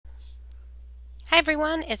Hi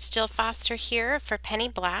everyone, it's Jill Foster here for Penny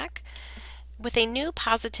Black with a new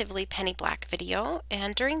Positively Penny Black video.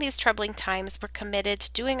 And during these troubling times, we're committed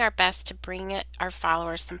to doing our best to bring our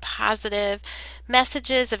followers some positive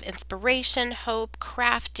messages of inspiration, hope,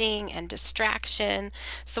 crafting, and distraction.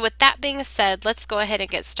 So with that being said, let's go ahead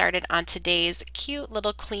and get started on today's cute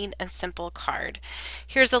little clean and simple card.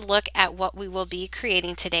 Here's a look at what we will be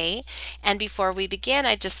creating today. And before we begin,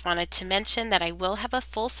 I just wanted to mention that I will have a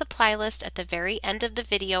full supply list at the very end of the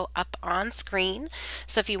video up on screen.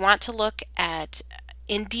 So if you want to look at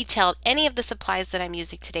in detail any of the supplies that I'm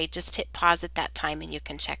using today, just hit pause at that time and you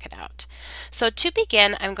can check it out. So to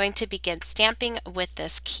begin, I'm going to begin stamping with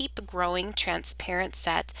this Keep Growing transparent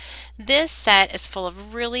set. This set is full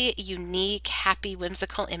of really unique, happy,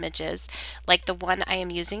 whimsical images like the one I am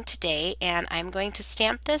using today, and I'm going to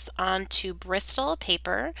stamp this onto Bristol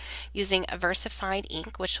paper using a versified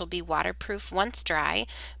ink, which will be waterproof once dry.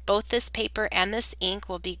 Both this paper and this ink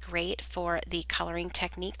will be great for the coloring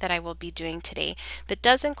technique that I will be doing today that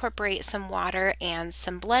does incorporate some water and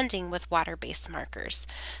some blending with water-based markers.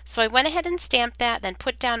 So I went ahead and stamped that, then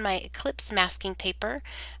put down my Eclipse masking paper.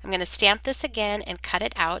 I'm going to stamp this again and cut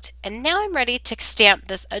it out. And now I'm ready to stamp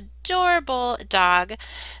this adorable dog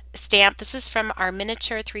stamp. This is from our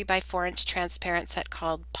miniature 3x4 inch transparent set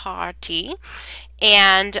called Paw-ty.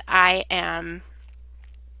 And I am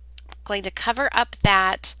going to cover up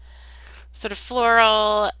that sort of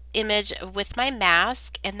floral image with my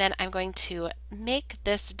mask, and then I'm going to make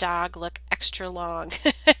this dog look extra long,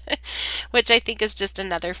 which I think is just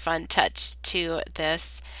another fun touch to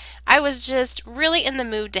this. I was just really in the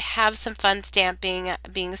mood to have some fun stamping,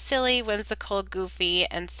 being silly, whimsical, goofy,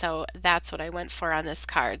 and so that's what I went for on this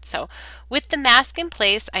card. So with the mask in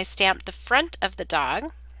place, I stamped the front of the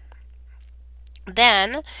dog.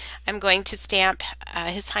 Then I'm going to stamp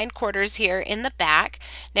his hindquarters here in the back.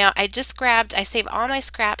 Now I saved all my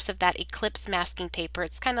scraps of that Eclipse masking paper.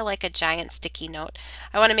 It's kind of like a giant sticky note.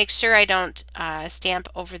 I want to make sure I don't stamp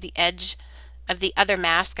over the edge of the other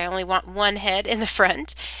mask. I only want one head in the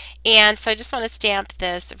front, and so I just want to stamp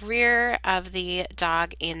this rear of the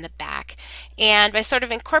dog in the back. And by sort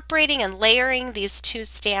of incorporating and layering these two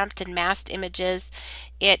stamped and masked images,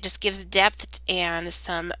 it just gives depth and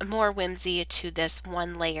some more whimsy to this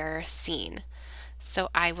one layer scene. So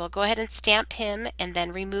I will go ahead and stamp him and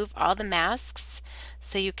then remove all the masks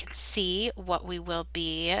so you can see what we will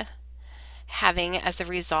be having as a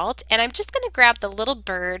result. And I'm just going to grab the little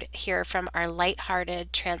bird here from our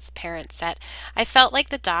lighthearted transparent set. I felt like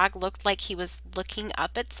the dog looked like he was looking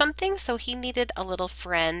up at something, so he needed a little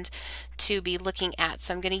friend to be looking at.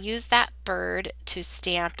 So I'm going to use that bird to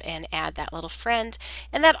stamp and add that little friend,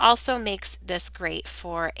 and that also makes this great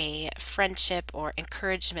for a friendship or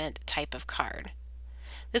encouragement type of card.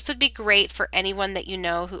 This would be great for anyone that you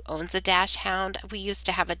know who owns a dash hound. We used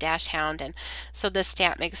to have a dash hound, and so this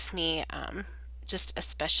stamp makes me just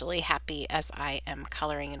especially happy as I am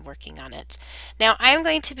coloring and working on it. Now I'm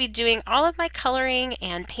going to be doing all of my coloring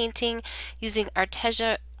and painting using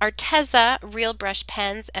Arteza Real Brush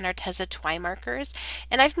pens and Arteza Twine markers,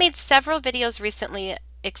 and I've made several videos recently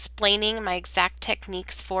explaining my exact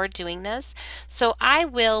techniques for doing this, so I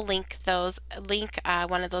will link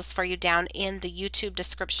one of those for you down in the YouTube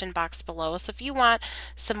description box below. So if you want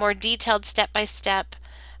some more detailed step-by-step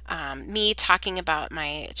me talking about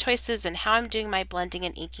my choices and how I'm doing my blending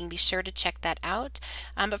and inking, be sure to check that out.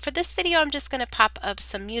 But for this video, I'm just going to pop up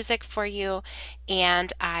some music for you,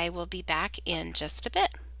 and I will be back in just a bit.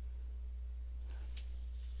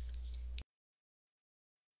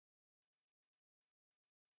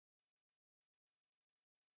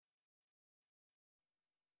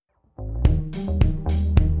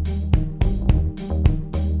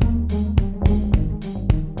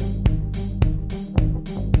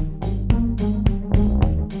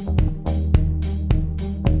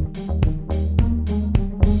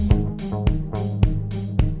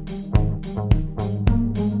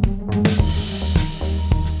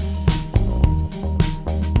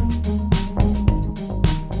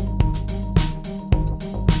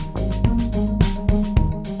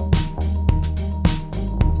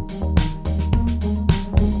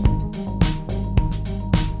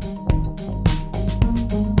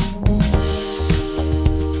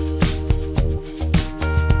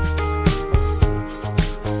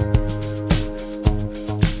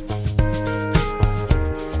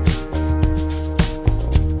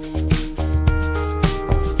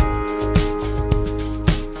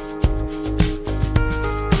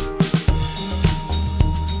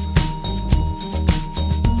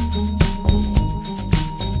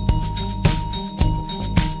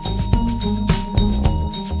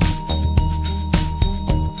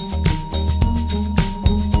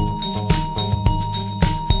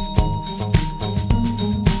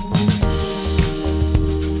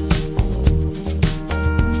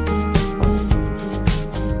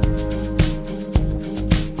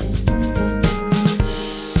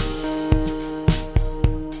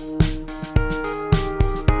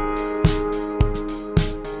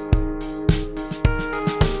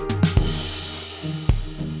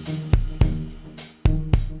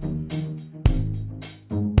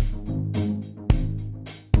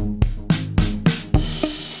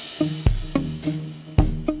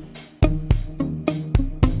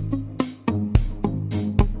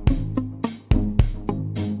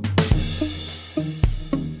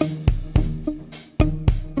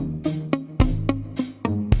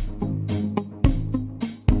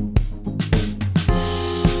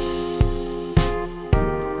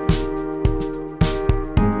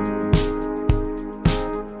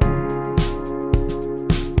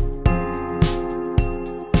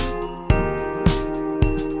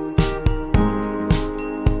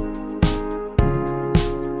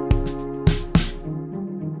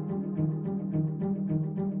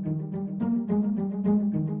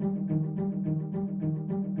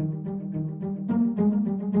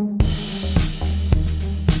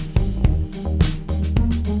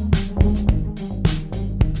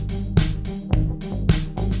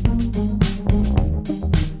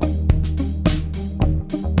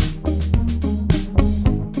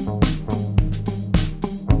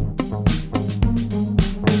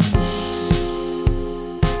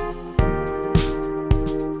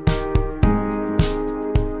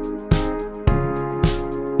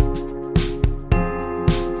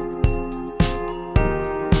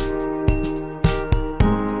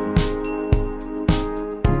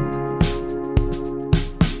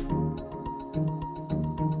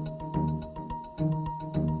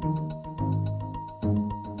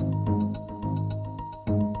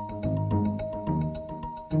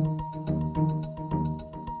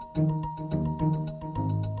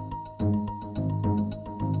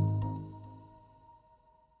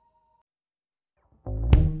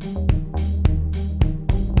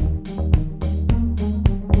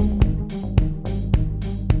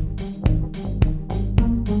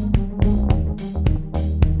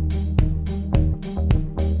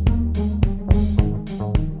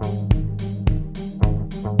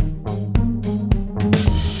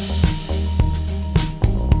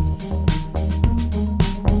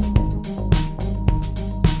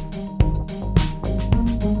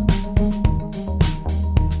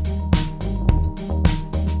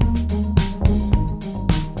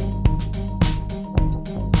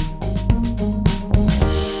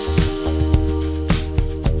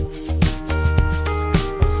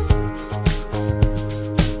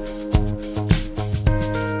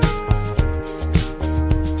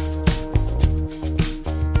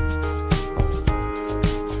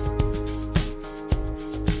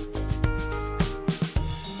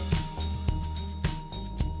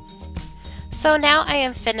 So now I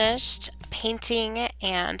am finished painting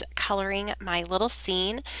and coloring my little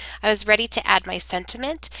scene. I was ready to add my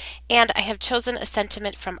sentiment, and I have chosen a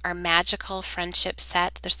sentiment from our Magical Friendship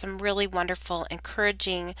set. There's some really wonderful,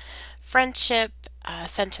 encouraging friendship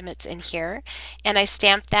sentiments in here, and I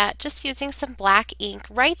stamped that just using some black ink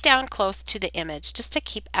right down close to the image just to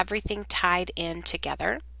keep everything tied in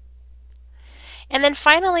together. And then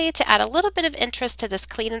finally, to add a little bit of interest to this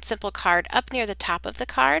clean and simple card up near the top of the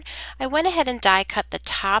card, I went ahead and die cut the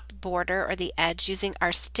top border or the edge using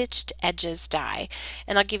our Stitched Edges die.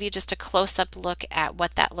 And I'll give you just a close-up look at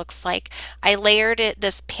what that looks like. I layered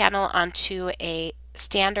this panel onto a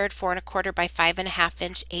standard 4 1/4 by 5 1/2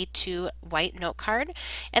 inch A2 white note card,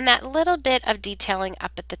 and that little bit of detailing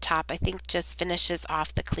up at the top I think just finishes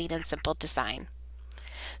off the clean and simple design.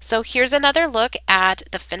 So here's another look at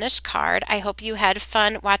the finished card. I hope you had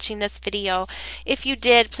fun watching this video. If you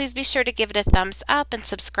did, please be sure to give it a thumbs up and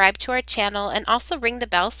subscribe to our channel, and also ring the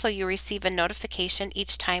bell so you receive a notification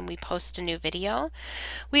each time we post a new video.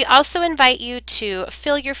 We also invite you to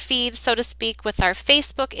fill your feed, so to speak, with our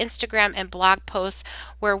Facebook, Instagram, and blog posts,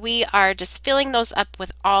 where we are just filling those up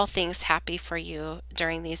with all things happy for you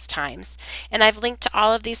during these times. And I've linked to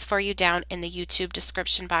all of these for you down in the YouTube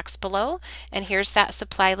description box below. And here's that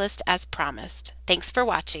supply list as promised. Thanks for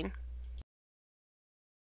watching.